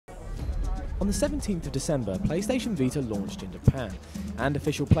On the 17th of December, PlayStation Vita launched in Japan, and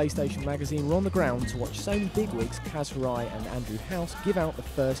official PlayStation magazine were on the ground to watch Sony bigwigs Kaz Hirai and Andrew House give out the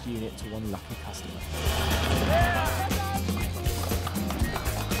first unit to one lucky customer.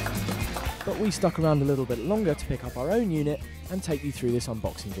 But we stuck around a little bit longer to pick up our own unit and take you through this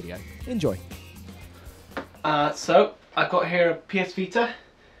unboxing video. Enjoy! So I've got here a PS Vita.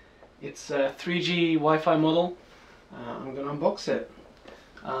 It's a 3G Wi-Fi model. I'm going to unbox it.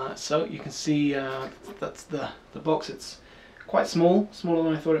 So you can see that's the box. It's quite small, smaller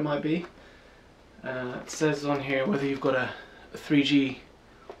than I thought it might be. It says on here whether you've got a 3G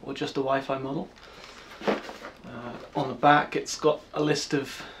or just a Wi-Fi model. On the back it's got a list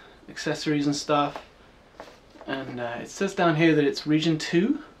of accessories and stuff, and it says down here that it's region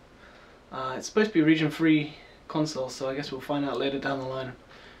 2. It's supposed to be a region 3 console, so I guess we'll find out later down the line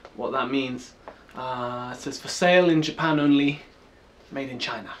what that means. It says for sale in Japan only, made in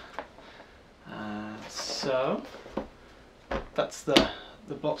China. So that's the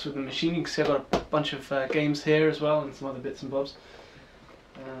box with the machine. You can see I've got a bunch of games here as well, and some other bits and bobs.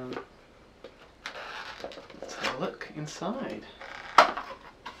 Let's have a look inside.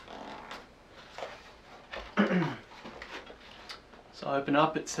 So I open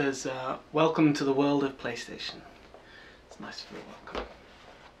up, it says welcome to the world of PlayStation. It's nice to feel welcome.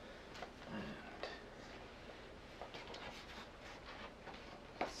 And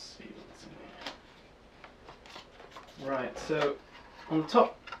let's see what's in here. Right, so on the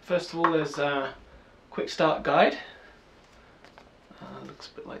top, first of all, there's a quick start guide. Looks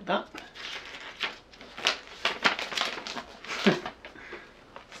a bit like that.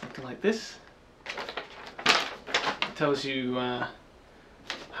 Something like this. Tells you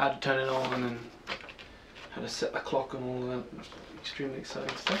how to turn it on and how to set the clock and all that extremely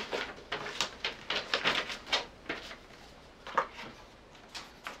exciting stuff.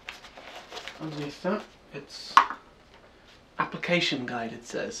 Underneath that, it's application guide, it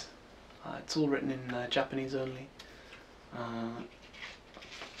says. It's all written in Japanese only.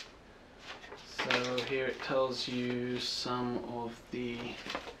 So here it tells you some of the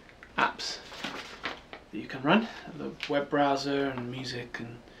apps that you can run, the web browser and music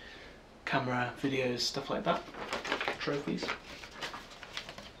and camera, videos, stuff like that, trophies.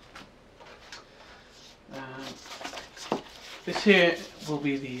 This here will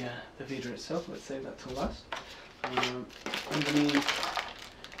be the Vita itself. Let's save that till last. Underneath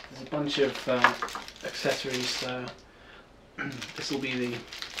there's a bunch of accessories. So this will be the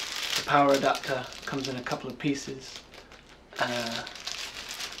power adapter. Comes in a couple of pieces.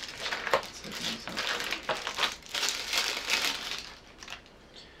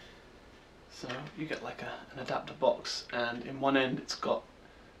 So you get like an adapter box, and in one end it's got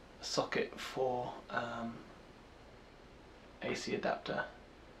a socket for AC adapter.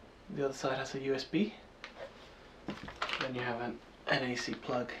 The other side has a USB. Then you have an AC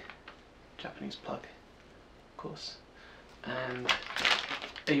plug, Japanese plug, of course, and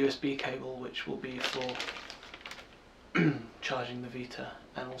a USB cable which will be for charging the Vita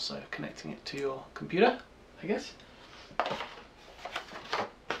and also connecting it to your computer, I guess.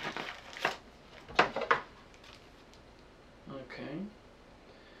 Okay,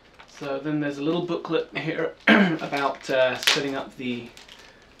 so then there's a little booklet here about setting up the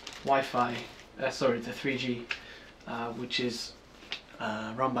Wi-Fi, the 3G, which is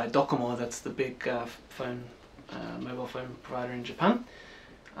run by Docomo. That's the big mobile phone provider in Japan.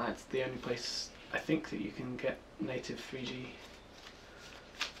 It's the only place I think that you can get native 3G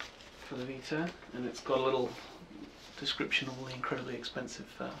for the Vita, and it's got a little description of all the incredibly expensive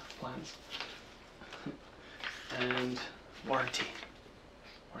plans. And warranty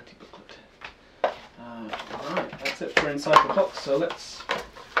booklet. Alright, that's it for inside the box, so let's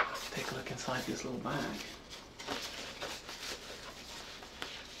take a look inside this little bag.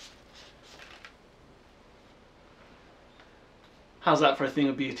 How's that for a thing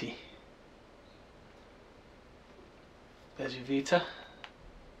of beauty? There's your Vita.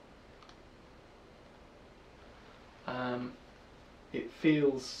 It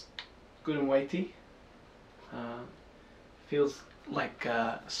feels good and weighty. Feels like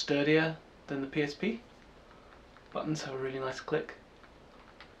sturdier than the PSP. Buttons have a really nice click.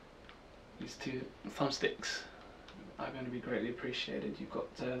 These two thumbsticks are going to be greatly appreciated. You've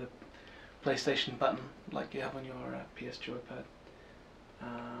got the PlayStation button like you have on your PS joypad.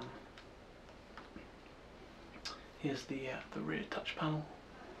 Here's the rear touch panel,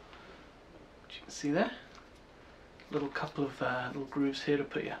 which you can see there. Little couple of little grooves here to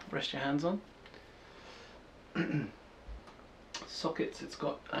rest your hands on. Sockets. It's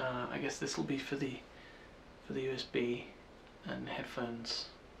got. I guess this will be for the USB and headphones.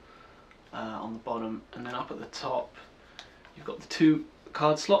 on the bottom, and then up at the top you've got the two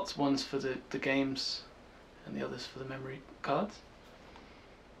card slots. One's for the games and the other's for the memory cards.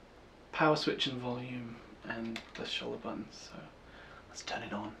 Power switch and volume and the shoulder buttons. So let's turn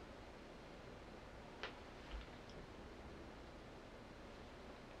it on.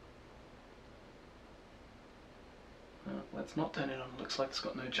 Let's not turn it on. Looks like it's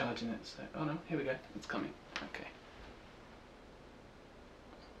got no charge in it. So, oh no, here we go. It's coming. Okay.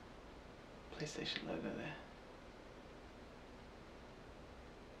 PlayStation logo there.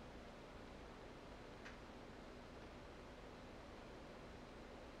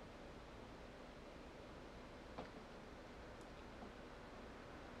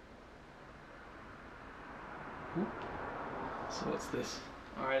 Ooh. So what's this?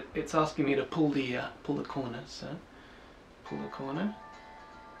 All right, it's asking me to pull the corner. So pull the corner,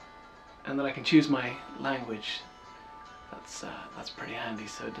 and then I can choose my language. That's pretty handy,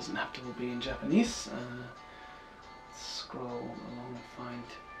 so it doesn't have to all be in Japanese. Scroll along and find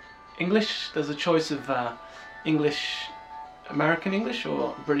English. There's a choice of English, American English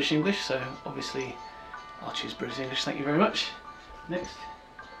or British English, so obviously I'll choose British English, thank you very much. Next.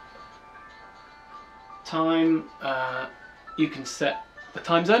 Time, you can set the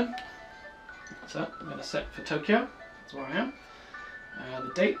time zone. So I'm going to set for Tokyo, that's where I am.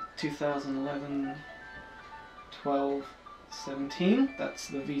 The date, 2011 12/17, that's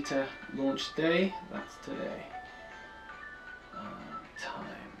the Vita launch day, that's today. Time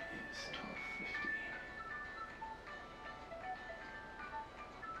is 12:50.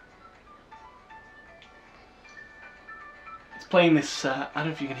 It's playing this, I don't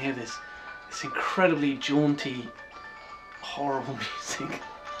know if you can hear this incredibly jaunty, horrible music.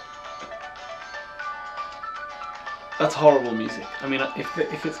 That's horrible music. I mean,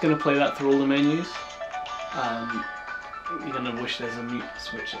 if it's going to play that through all the menus, you're going to wish there's a mute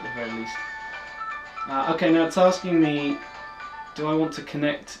switch at the very least. Okay, now it's asking me, do I want to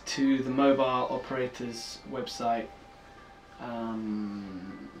connect to the mobile operator's website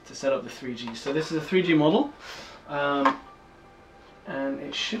to set up the 3G? So this is a 3G model, and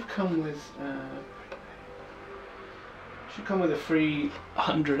it should come with a free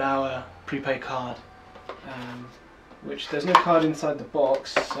 100-hour prepaid card, which there's no card inside the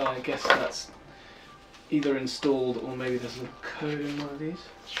box, so I guess that's either installed or maybe there's a code in one of these.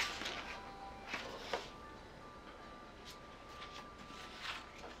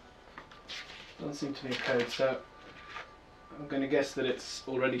 Doesn't seem to be a code, so I'm going to guess that it's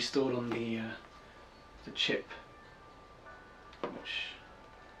already stored on the chip. Which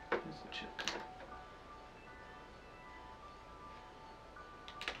is the chip?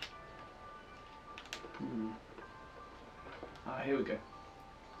 Here we go.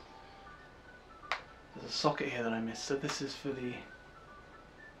 There's a socket here that I missed, so this is for the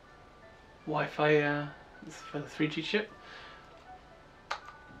Wi-Fi, for the 3G chip.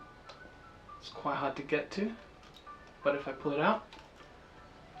 It's quite hard to get to, but if I pull it out,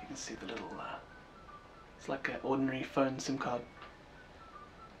 you can see the little, it's like an ordinary phone SIM card.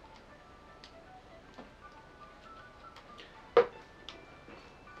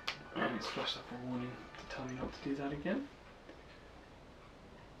 And it's flashed up a warning to tell me not to do that again.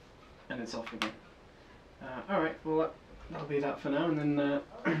 And it's off again. Alright, well that'll be that for now, and then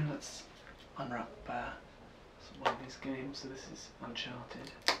let's unwrap one of these games. So this is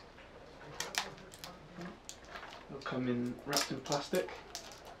Uncharted. They'll come in wrapped in plastic.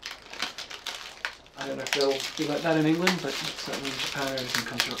 I don't know if they'll be like that in England, but certainly in Japan everything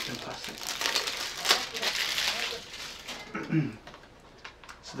comes wrapped in plastic.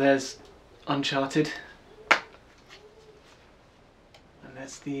 So there's Uncharted, and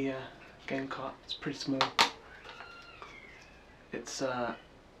there's the game cart. It's pretty small. It's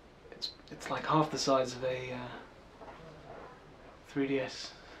like half the size of a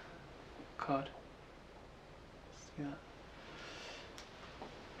 3DS card. See that?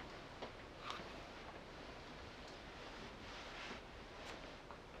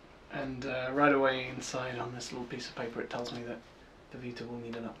 And right away inside on this little piece of paper it tells me that the Vita will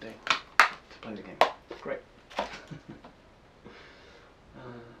need an update to play the game. Great.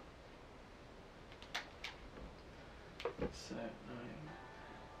 So,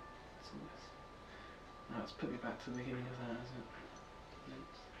 now it's put me back to the beginning of that, hasn't it?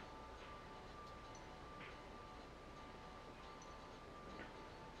 Next.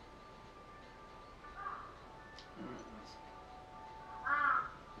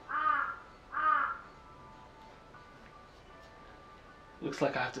 Looks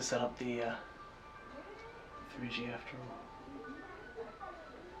like I have to set up the 3G after all.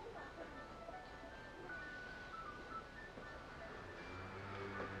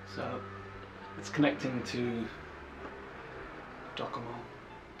 So it's connecting to Docomo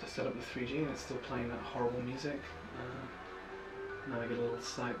to set up the 3G, and it's still playing that horrible music. Now I get a little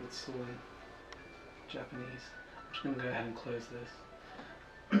site that's all in Japanese. I'm just going to go ahead and close this.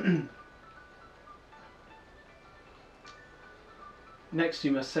 Next,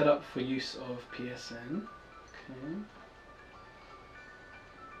 you must set up for use of PSN. Okay.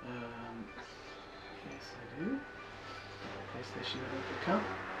 Yes, I do. PlayStation Network account.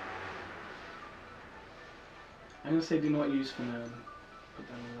 I'm going to say do not use for now. Put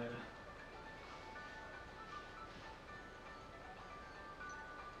that on later.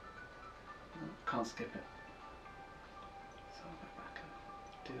 Can't skip it. So I'll go back and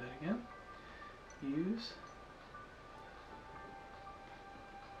do that again. Use.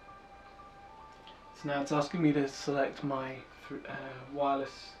 So now it's asking me to select my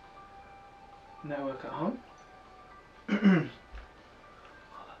wireless network at home. I'll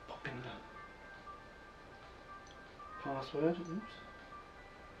pop in the password. Oops.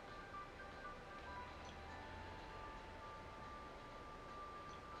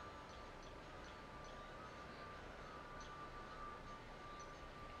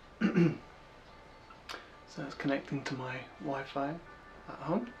 So it's connecting to my Wi-Fi at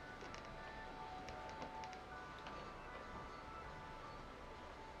home.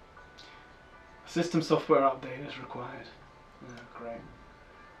 System software update is required. Great.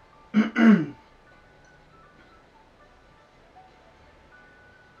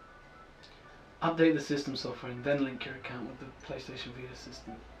 Update the system software and then link your account with the PlayStation Vita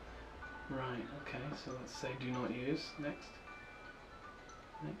system. Right, okay, so let's say do not use. Next.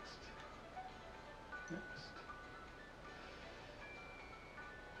 Next. Next.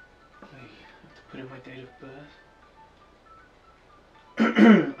 I have to put in my date of birth.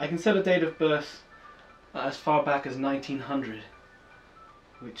 I can set a date of birth as far back as 1900,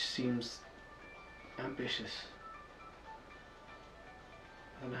 which seems ambitious.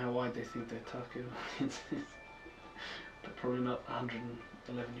 I don't know how wide they think their target audience is, but probably not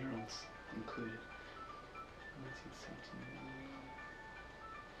 111-year-olds included. 1979.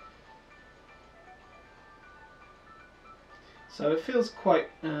 So it feels quite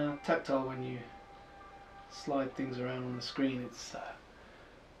tactile when you slide things around on the screen. It's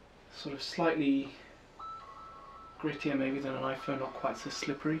sort of slightly grittier maybe than an iPhone, not quite so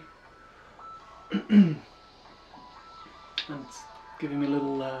slippery. And it's giving me a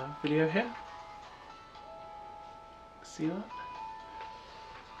little video here. See that?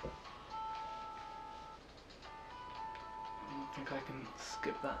 I don't think I can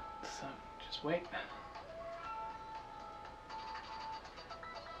skip that, so just wait.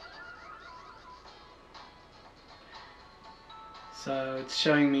 So it's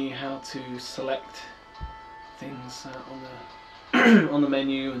showing me how to select things on the on the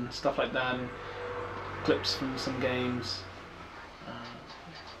menu and stuff like that, and clips from some games, a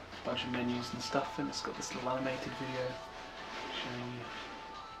bunch of menus and stuff, and it's got this little animated video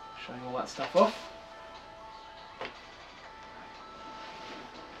showing all that stuff off.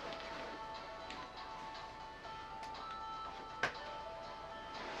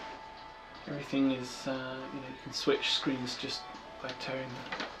 Everything is, you know, you can switch screens just by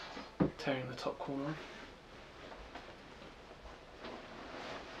tearing the top corner off.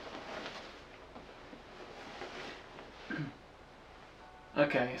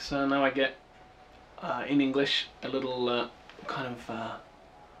 Okay, so now I get in English a little kind of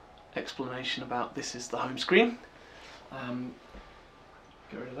explanation about this is the home screen.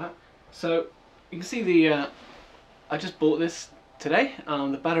 Get rid of that. So you can see the I just bought this today.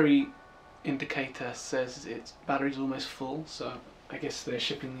 The battery indicator says its battery's almost full, so I guess they're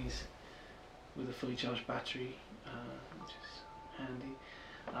shipping these with a fully charged battery, which is handy.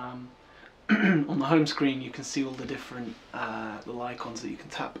 On the home screen you can see all the different little icons that you can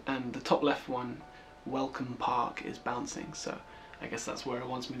tap, and the top left one, Welcome Park, is bouncing, so I guess that's where it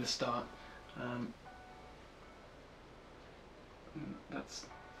wants me to start. That's,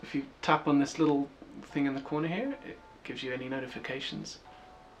 if you tap on this little thing in the corner here, it gives you any notifications.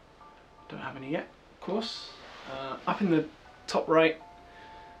 Don't have any yet, of course. Up in the top right,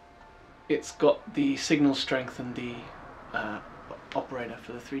 it's got the signal strength and the operator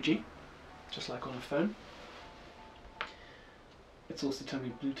for the 3G, just like on a phone. It's also telling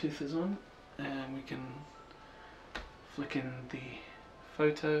me Bluetooth is on, and we can flick in the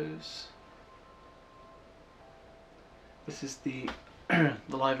photos. This is the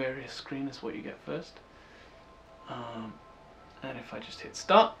the live area screen is what you get first. And if I just hit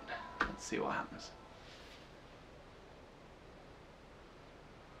start, let's see what happens.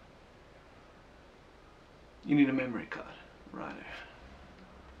 You need a memory card, right?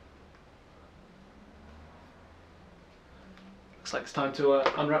 looks like it's time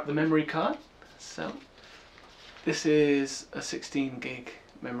to unwrap the memory card. So this is a 16 gig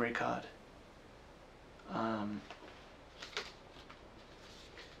memory card.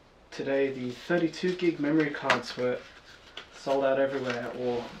 Today the 32 gig memory cards were sold out everywhere,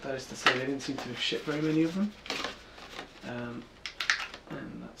 or that is to say they didn't seem to have shipped very many of them. And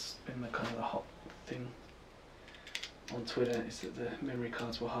that's been the kind of the hot thing on Twitter, is that the memory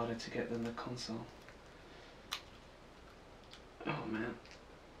cards were harder to get than the console. Oh man.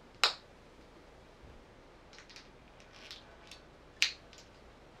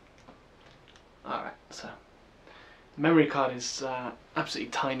 Alright, so the memory card is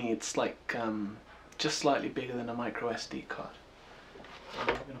absolutely tiny. It's like just slightly bigger than a micro SD card. I'm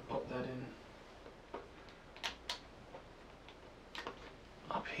going to pop that in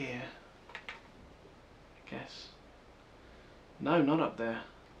up here, I guess. No, not up there.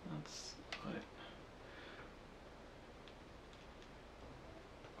 That's right.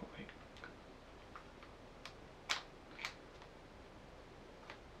 Oh, wait.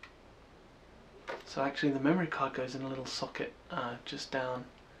 So actually the memory card goes in a little socket just down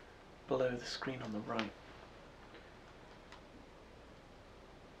below the screen on the right.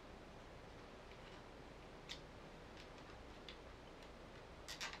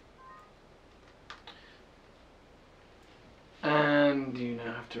 And you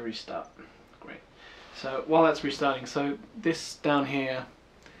now have to restart. Great. So while that's restarting, so this down here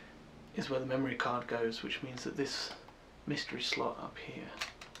is where the memory card goes, which means that this mystery slot up here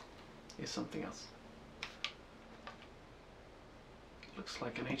is something else. Looks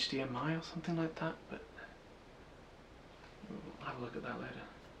like an HDMI or something like that, but we'll have a look at that later.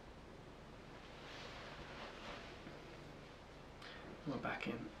 We're back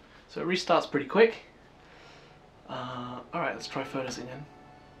in. So it restarts pretty quick. Alright, let's try photos again.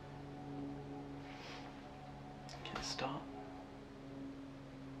 Okay, start.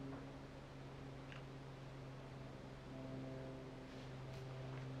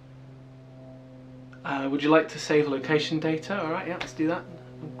 Would you like to save location data? Alright, yeah, let's do that.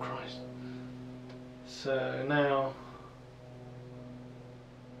 Oh Christ. So now,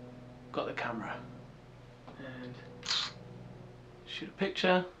 got the camera. And shoot a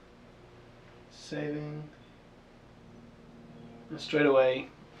picture. Saving. And straight away,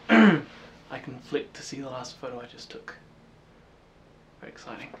 I can flick to see the last photo I just took. Very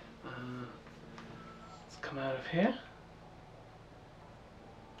exciting. Let's come out of here.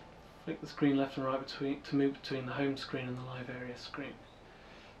 Flick the screen left and right to move between the home screen and the live area screen.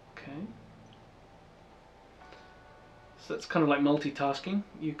 Okay. So that's kind of like multitasking.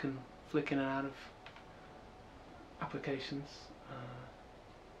 You can flick in and out of applications.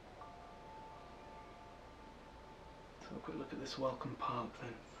 Let's have a quick look at this welcome park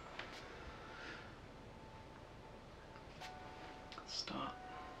then. Start.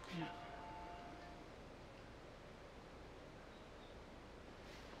 Yeah.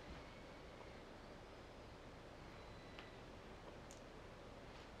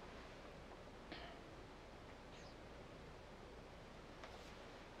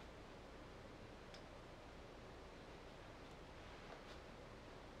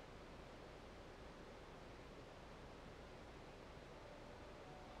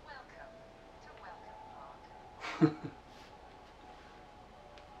 Somebody's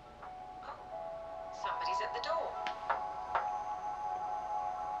at the door.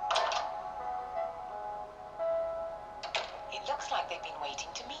 It looks like they've been waiting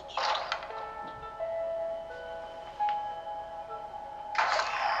to meet you.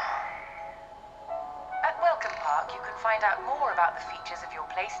 At Welcome Park, you can find out more about the features of your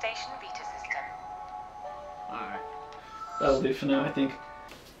PlayStation Vita system. Alright, that'll do for now, I think.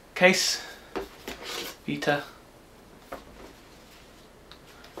 Case, Vita,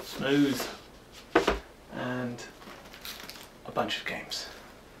 smooth, and a bunch of games.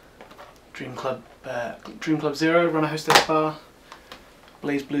 Dream Club Zero, Run a Hostess Bar,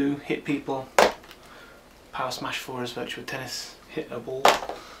 Blaze Blue, Hit People, Power Smash 4's Virtua Tennis, Hit a Ball,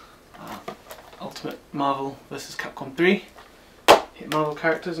 Ultimate Marvel vs Capcom 3, Hit Marvel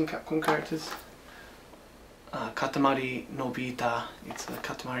characters and Capcom characters, Katamari no Vita, it's a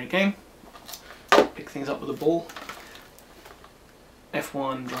Katamari game, pick things up with a ball,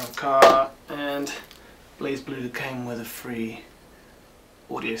 F1, drive a car, and Blaze Blue came with a free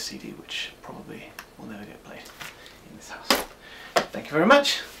audio CD, which probably will never get played in this house. Thank you very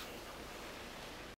much.